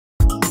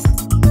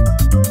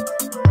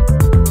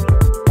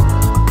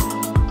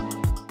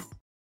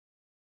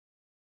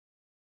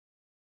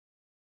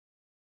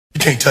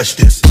You can't touch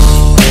this.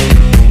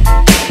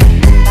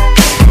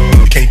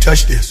 You can't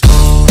touch this.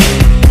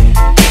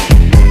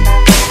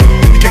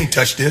 You can't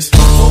touch this. You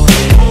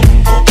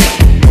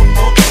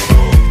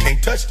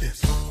can't touch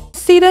this.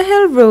 Cedar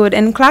Hill Road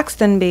in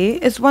Claxton Bay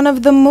is one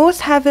of the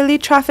most heavily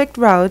trafficked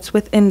routes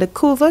within the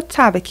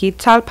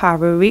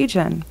Coover-Tabaqui-Talparo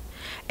region.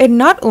 It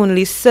not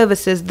only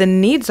services the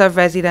needs of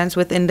residents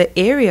within the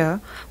area,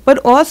 but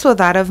also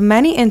that of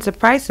many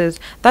enterprises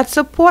that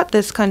support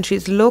this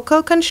country's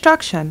local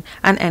construction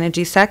and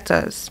energy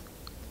sectors.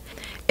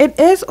 It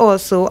is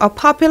also a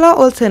popular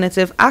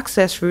alternative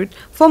access route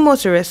for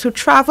motorists who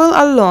travel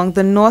along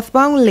the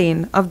northbound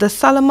lane of the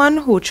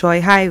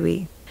Solomon-Ho-Choi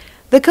Highway.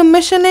 The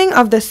commissioning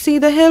of the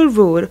Cedar Hill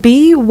Road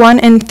B1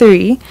 and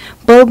 3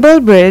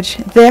 Bulbul Bridge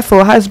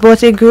therefore has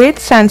brought a great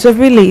sense of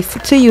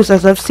relief to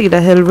users of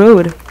Cedar Hill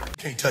Road.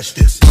 You can't touch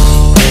this.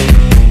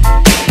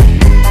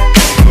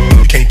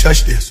 You can't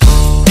touch this.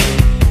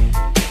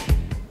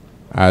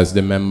 As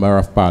the Member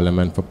of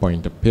Parliament for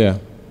Pointe-a-Pierre,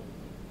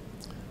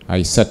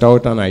 I set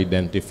out on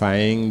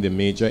identifying the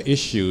major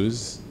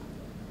issues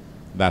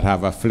that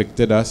have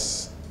afflicted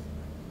us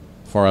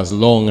for as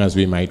long as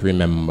we might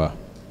remember.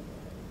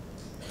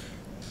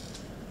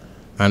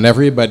 And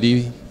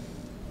everybody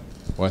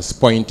was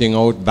pointing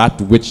out that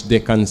which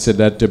they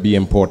considered to be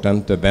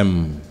important to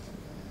them.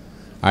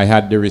 I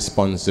had the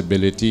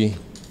responsibility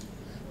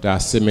to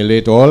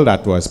assimilate all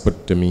that was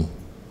put to me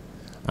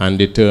and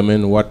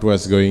determine what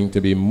was going to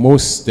be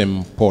most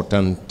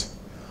important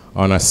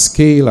on a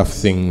scale of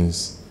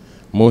things,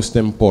 most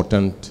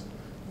important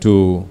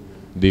to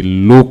the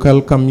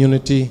local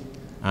community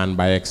and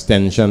by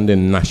extension the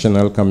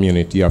national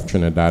community of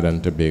Trinidad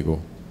and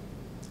Tobago.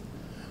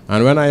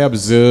 And when I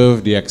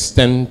observed the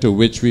extent to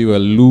which we were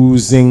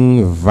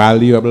losing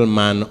valuable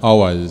man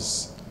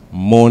hours,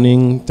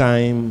 morning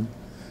time,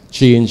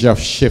 change of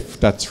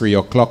shift at 3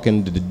 o'clock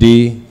in the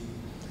day,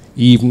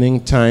 evening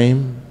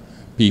time,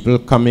 people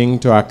coming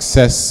to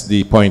access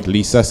the Point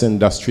Lisas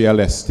Industrial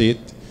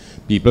Estate,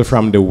 people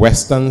from the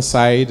western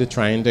side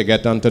trying to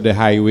get onto the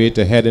highway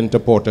to head into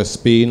Port of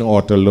Spain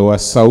or to Lower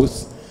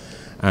South,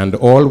 and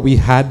all we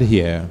had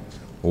here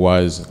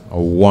was a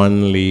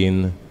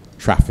one-lane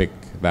traffic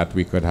that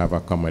we could have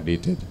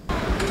accommodated.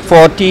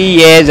 40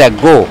 years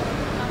ago,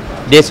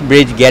 this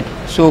bridge got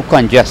so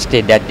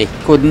congested that they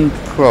couldn't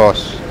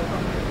cross,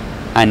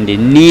 and they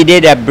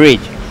needed a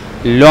bridge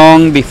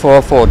long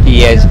before 40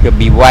 years to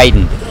be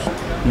widened.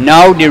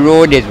 Now the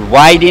road is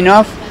wide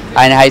enough,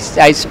 and I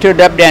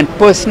stood up there and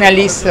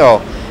personally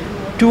saw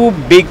 2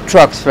 big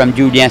trucks from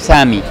Julian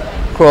Sami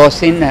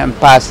crossing and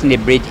passing the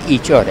bridge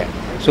each other.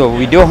 So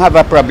we don't have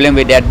a problem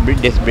with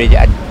this bridge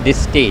at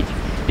this stage.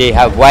 They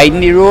have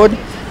widened the road,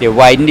 they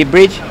widened the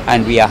bridge,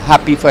 and we are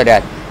happy for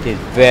that. It is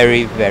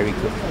very, very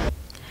good.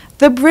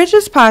 The bridge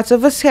is part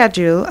of a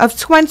schedule of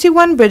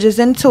 21 bridges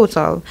in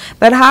total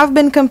that have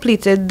been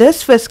completed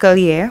this fiscal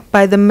year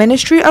by the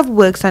Ministry of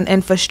Works and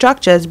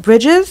Infrastructure's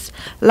Bridges,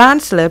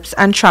 Landslips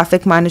and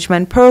Traffic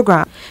Management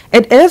Program.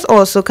 It is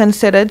also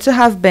considered to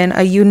have been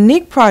a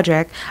unique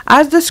project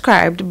as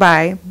described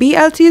by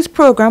BLT's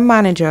Program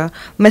Manager,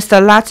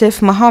 Mr.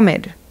 Latif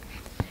Mohammed.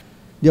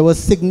 There was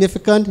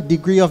significant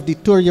degree of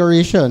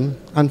deterioration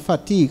and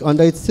fatigue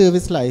under its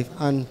service life,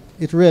 and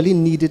it really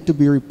needed to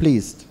be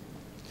replaced.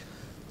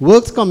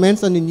 Works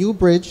commenced on the new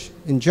bridge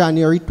in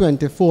January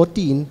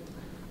 2014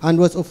 and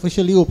was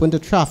officially opened to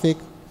traffic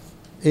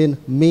in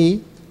May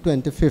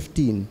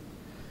 2015.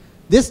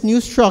 This new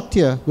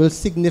structure will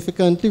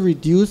significantly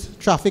reduce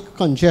traffic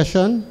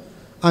congestion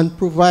and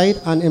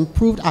provide an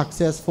improved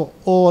access for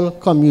all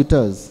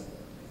commuters.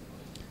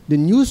 The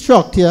new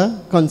structure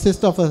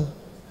consists of a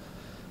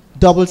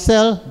double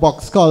cell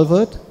box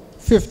culvert,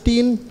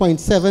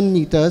 15.7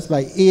 meters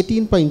by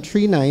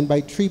 18.39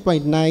 by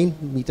 3.9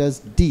 meters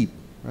deep.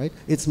 Right?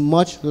 It's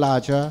much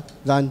larger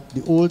than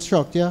the old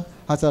structure,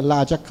 has a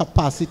larger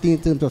capacity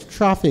in terms of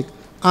traffic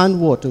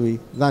and waterway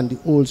than the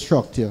old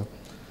structure.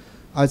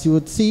 As you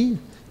would see,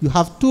 you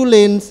have 2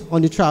 lanes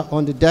on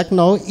the deck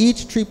now,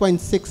 each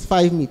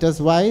 3.65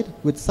 meters wide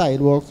with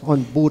sidewalks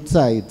on both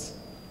sides.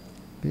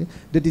 Okay?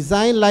 The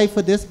design life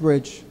for this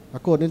bridge,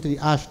 according to the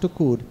AASHTO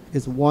code,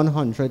 is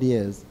 100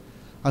 years.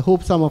 I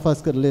hope some of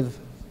us could live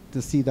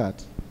to see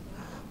that.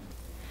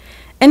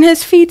 In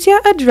his feature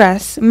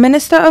address,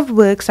 Minister of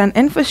Works and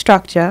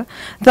Infrastructure,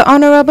 the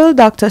Honorable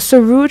Dr.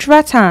 Suruj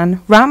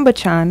Ratan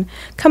Rambachan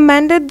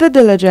commended the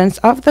diligence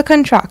of the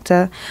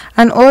contractor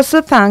and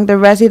also thanked the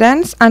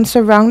residents and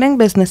surrounding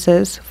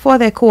businesses for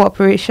their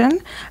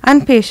cooperation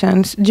and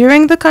patience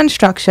during the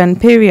construction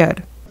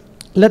period.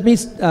 Let me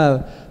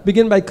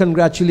begin by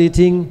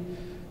congratulating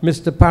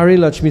Mr. Pari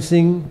Lakshmi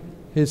Singh,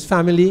 his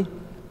family,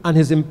 and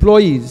his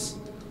employees,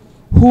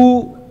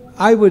 who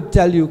I would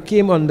tell you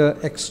came under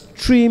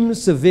extreme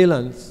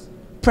surveillance,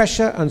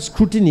 pressure and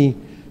scrutiny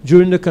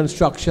during the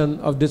construction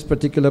of this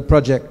particular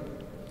project.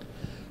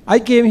 I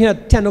came here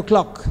at 10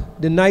 o'clock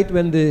the night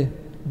when the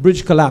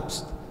bridge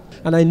collapsed,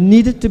 and I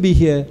needed to be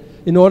here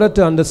in order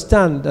to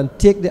understand and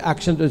take the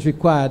action that was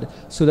required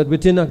so that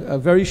within a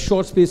very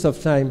short space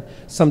of time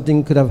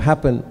something could have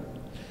happened.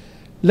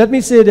 Let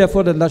me say,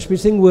 therefore, that Lakshmi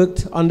Singh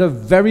worked under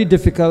very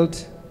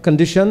difficult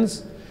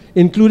conditions,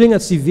 including a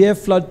severe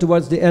flood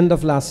towards the end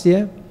of last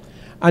year,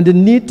 and the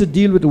need to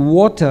deal with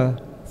water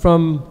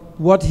from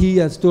what he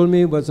has told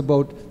me was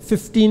about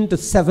 15 to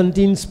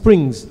 17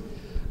 springs.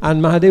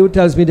 And Mahadev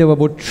tells me there were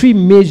about 3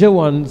 major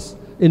ones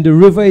in the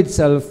river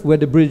itself where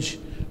the bridge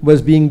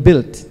was being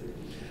built.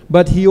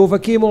 But he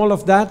overcame all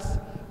of that,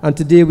 and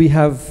today we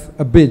have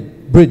a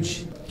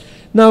bridge.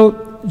 Now,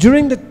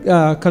 during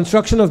the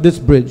construction of this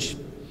bridge,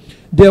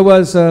 there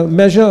was a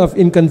measure of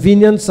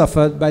inconvenience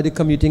suffered by the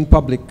commuting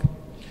public.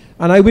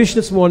 And I wish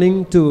this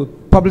morning to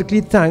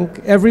publicly thank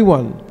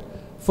everyone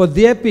for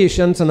their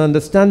patience and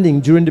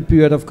understanding during the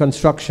period of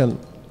construction.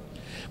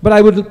 But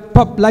I would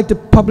like to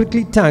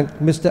publicly thank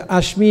Mr.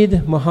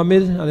 Ashmeed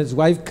Mohammed and his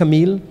wife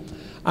Camille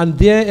and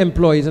their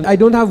employees. And I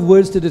don't have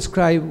words to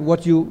describe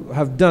what you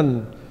have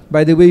done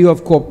by the way you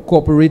have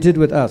cooperated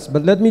with us.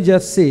 But let me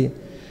just say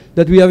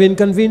that we have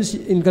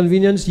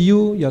inconvenienced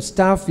you, your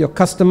staff, your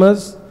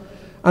customers,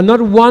 and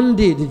not one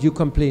day did you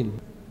complain.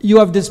 You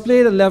have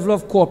displayed a level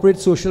of corporate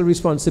social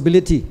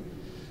responsibility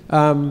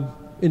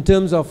in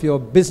terms of your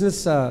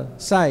business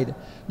side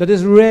that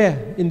is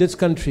rare in this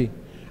country.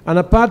 And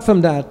apart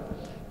from that,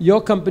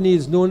 your company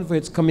is known for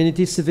its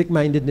community civic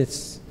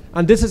mindedness.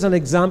 And this is an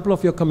example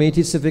of your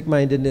community civic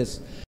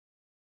mindedness.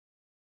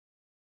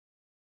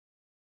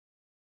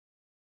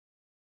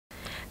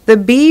 The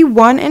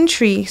B1 and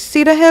 3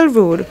 Cedar Hill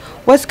Road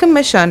was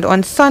commissioned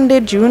on Sunday,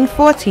 June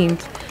 14,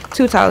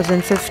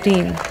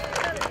 2015.